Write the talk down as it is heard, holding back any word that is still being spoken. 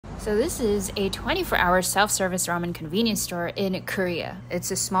So this is a 24-hour self-service ramen convenience store in Korea. It's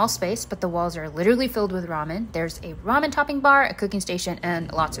a small space, but the walls are literally filled with ramen. There's a ramen topping bar, a cooking station,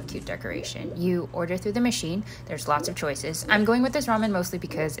 and lots of cute decoration. You order through the machine. There's lots of choices. I'm going with this ramen mostly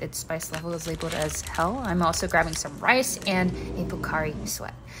because its spice level is labeled as hell. I'm also grabbing some rice and a Bukhari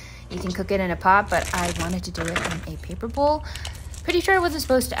sweat. You can cook it in a pot, but I wanted to do it in a paper bowl. Pretty sure I wasn't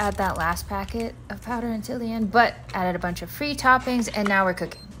supposed to add that last packet of powder until the end, but added a bunch of free toppings, and now we're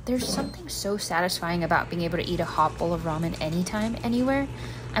cooking. There's something so satisfying about being able to eat a hot bowl of ramen anytime, anywhere.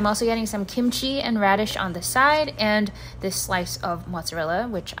 I'm also getting some kimchi and radish on the side, and this slice of mozzarella,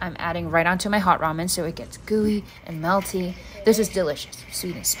 which I'm adding right onto my hot ramen so it gets gooey and melty. This is delicious,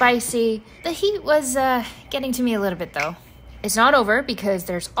 sweet and spicy. The heat was getting to me a little bit though. It's not over because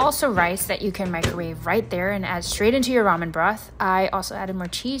there's also rice that you can microwave right there and add straight into your ramen broth. I also added more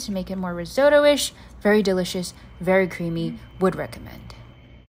cheese to make it more risotto-ish. Very delicious, very creamy, would recommend.